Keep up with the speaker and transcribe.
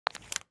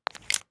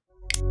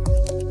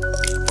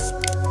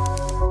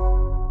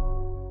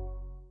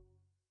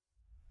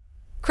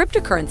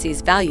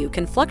cryptocurrencies' value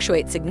can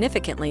fluctuate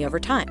significantly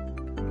over time.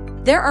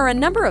 There are a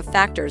number of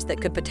factors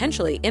that could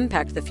potentially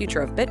impact the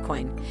future of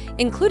Bitcoin,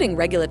 including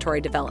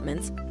regulatory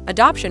developments,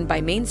 adoption by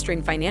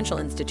mainstream financial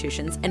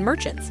institutions and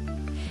merchants,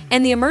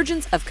 and the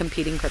emergence of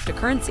competing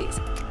cryptocurrencies.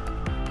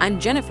 I'm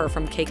Jennifer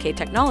from KK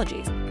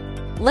Technologies.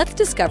 Let's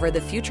discover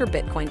the future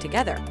Bitcoin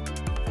together.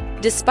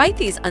 Despite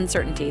these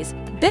uncertainties,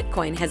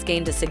 Bitcoin has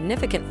gained a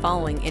significant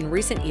following in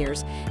recent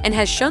years and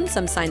has shown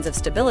some signs of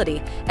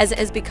stability as it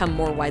has become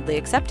more widely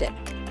accepted.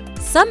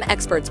 Some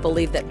experts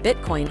believe that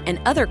Bitcoin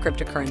and other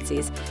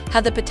cryptocurrencies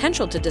have the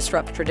potential to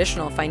disrupt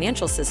traditional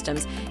financial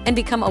systems and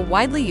become a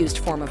widely used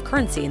form of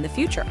currency in the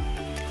future.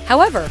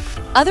 However,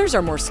 others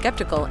are more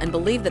skeptical and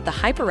believe that the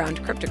hype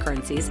around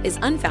cryptocurrencies is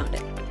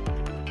unfounded.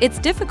 It's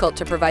difficult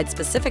to provide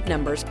specific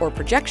numbers or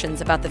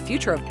projections about the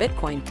future of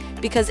Bitcoin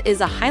because it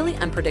is a highly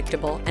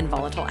unpredictable and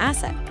volatile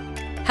asset.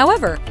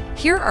 However,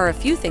 here are a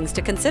few things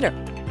to consider.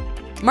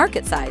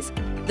 Market size.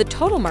 The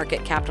total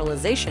market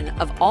capitalization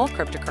of all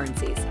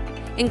cryptocurrencies,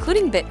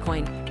 including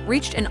Bitcoin,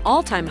 reached an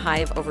all-time high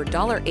of over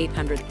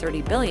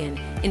 $830 billion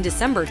in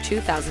December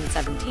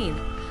 2017,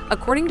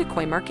 according to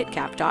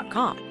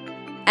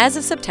CoinMarketCap.com. As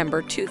of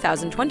September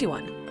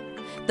 2021,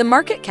 the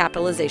market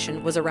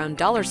capitalization was around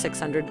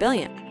 $600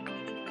 billion.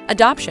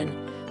 Adoption.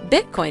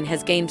 Bitcoin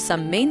has gained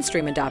some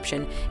mainstream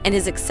adoption and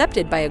is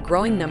accepted by a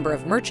growing number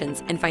of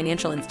merchants and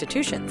financial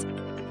institutions.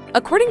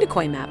 According to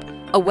CoinMap,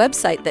 a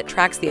website that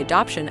tracks the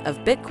adoption of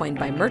Bitcoin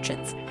by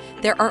merchants,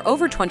 there are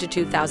over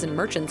 22,000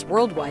 merchants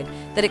worldwide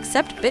that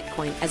accept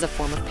Bitcoin as a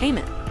form of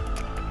payment.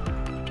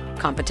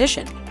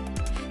 Competition.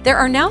 There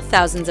are now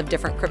thousands of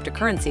different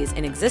cryptocurrencies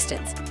in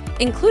existence,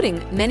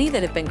 including many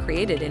that have been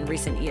created in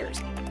recent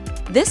years.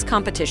 This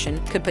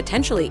competition could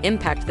potentially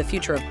impact the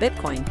future of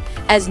Bitcoin,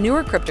 as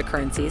newer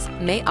cryptocurrencies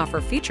may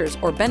offer features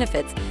or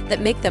benefits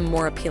that make them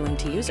more appealing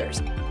to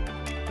users.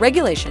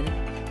 Regulation.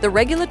 The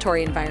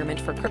regulatory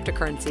environment for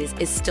cryptocurrencies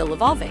is still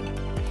evolving,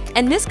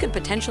 and this could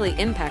potentially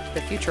impact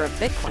the future of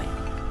Bitcoin.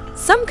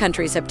 Some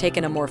countries have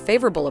taken a more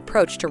favorable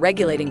approach to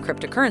regulating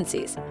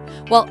cryptocurrencies,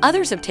 while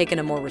others have taken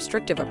a more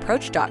restrictive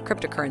approach.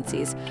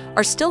 Cryptocurrencies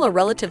are still a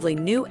relatively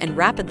new and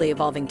rapidly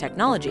evolving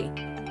technology,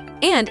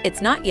 and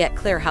it's not yet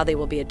clear how they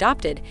will be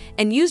adopted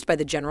and used by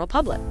the general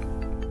public.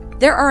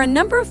 There are a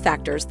number of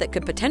factors that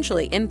could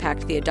potentially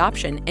impact the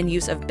adoption and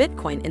use of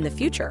Bitcoin in the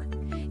future,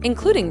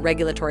 including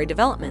regulatory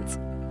developments,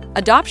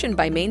 adoption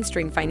by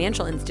mainstream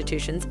financial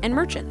institutions and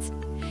merchants,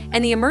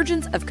 and the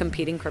emergence of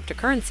competing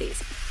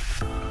cryptocurrencies.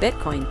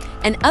 Bitcoin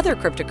and other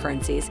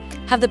cryptocurrencies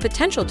have the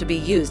potential to be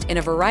used in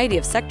a variety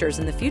of sectors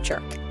in the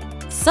future.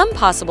 Some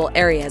possible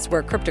areas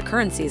where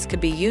cryptocurrencies could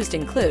be used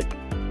include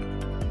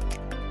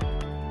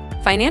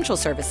financial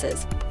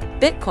services.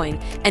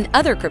 Bitcoin and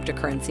other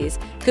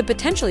cryptocurrencies could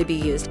potentially be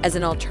used as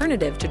an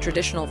alternative to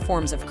traditional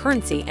forms of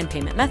currency and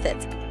payment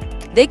methods.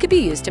 They could be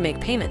used to make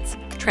payments,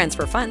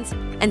 transfer funds,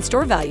 and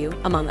store value,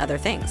 among other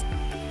things.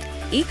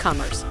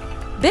 E-commerce.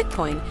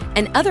 Bitcoin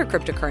and other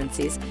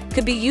cryptocurrencies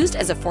could be used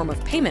as a form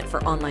of payment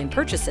for online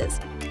purchases,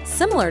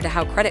 similar to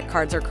how credit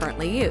cards are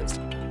currently used.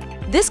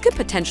 This could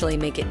potentially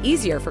make it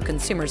easier for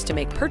consumers to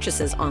make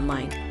purchases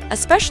online,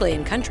 especially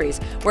in countries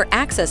where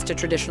access to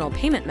traditional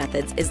payment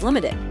methods is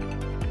limited.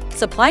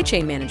 Supply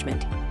chain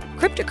management.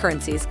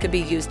 Cryptocurrencies could be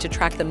used to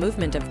track the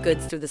movement of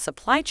goods through the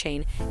supply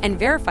chain and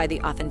verify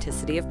the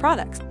authenticity of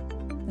products.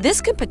 This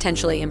could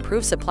potentially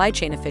improve supply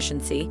chain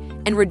efficiency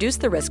and reduce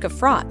the risk of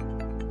fraud.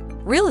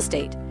 Real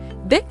estate.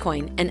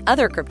 Bitcoin and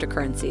other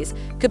cryptocurrencies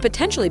could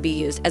potentially be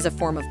used as a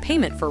form of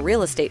payment for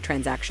real estate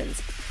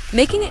transactions,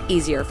 making it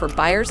easier for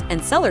buyers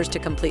and sellers to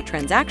complete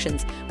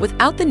transactions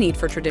without the need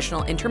for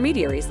traditional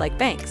intermediaries like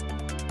banks.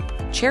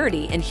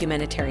 Charity and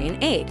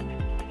humanitarian aid.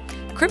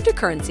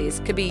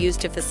 Cryptocurrencies could be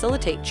used to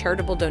facilitate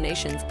charitable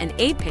donations and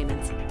aid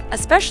payments,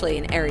 especially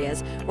in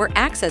areas where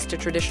access to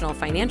traditional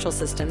financial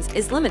systems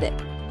is limited.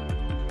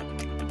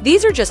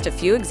 These are just a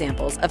few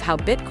examples of how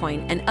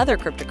Bitcoin and other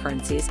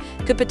cryptocurrencies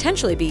could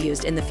potentially be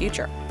used in the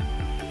future.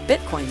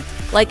 Bitcoin,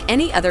 like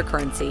any other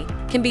currency,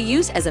 can be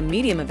used as a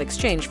medium of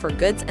exchange for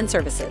goods and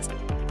services.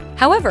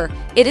 However,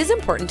 it is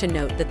important to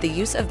note that the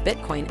use of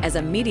Bitcoin as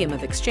a medium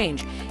of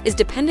exchange is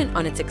dependent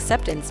on its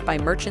acceptance by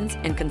merchants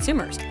and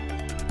consumers.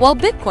 While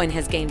Bitcoin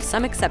has gained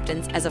some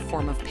acceptance as a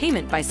form of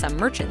payment by some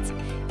merchants,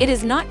 it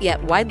is not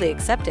yet widely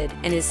accepted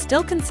and is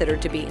still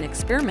considered to be an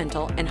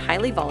experimental and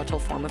highly volatile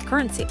form of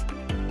currency.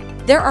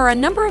 There are a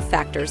number of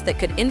factors that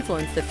could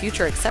influence the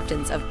future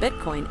acceptance of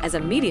Bitcoin as a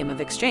medium of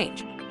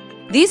exchange.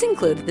 These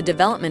include the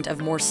development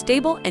of more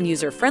stable and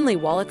user-friendly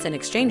wallets and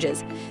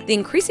exchanges, the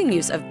increasing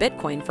use of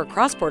Bitcoin for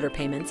cross-border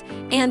payments,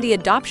 and the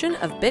adoption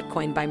of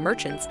Bitcoin by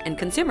merchants and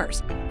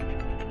consumers.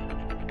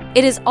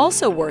 It is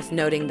also worth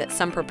noting that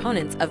some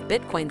proponents of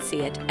Bitcoin see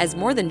it as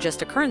more than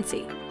just a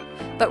currency,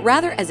 but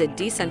rather as a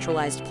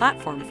decentralized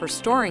platform for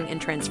storing and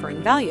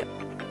transferring value.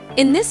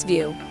 In this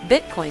view,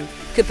 Bitcoin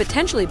could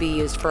potentially be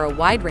used for a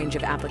wide range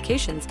of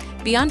applications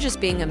beyond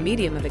just being a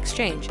medium of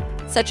exchange,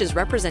 such as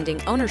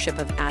representing ownership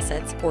of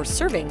assets or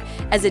serving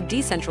as a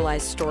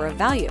decentralized store of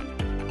value.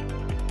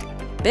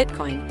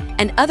 Bitcoin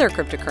and other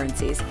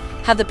cryptocurrencies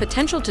have the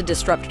potential to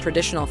disrupt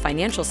traditional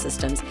financial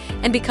systems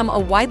and become a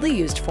widely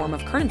used form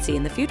of currency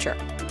in the future.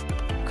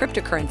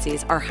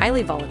 Cryptocurrencies are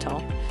highly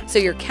volatile, so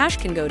your cash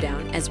can go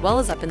down as well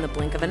as up in the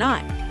blink of an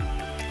eye.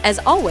 As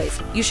always,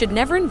 you should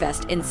never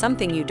invest in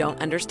something you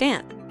don't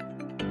understand.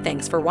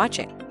 Thanks for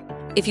watching.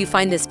 If you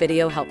find this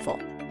video helpful,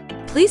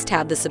 please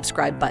tap the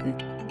subscribe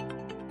button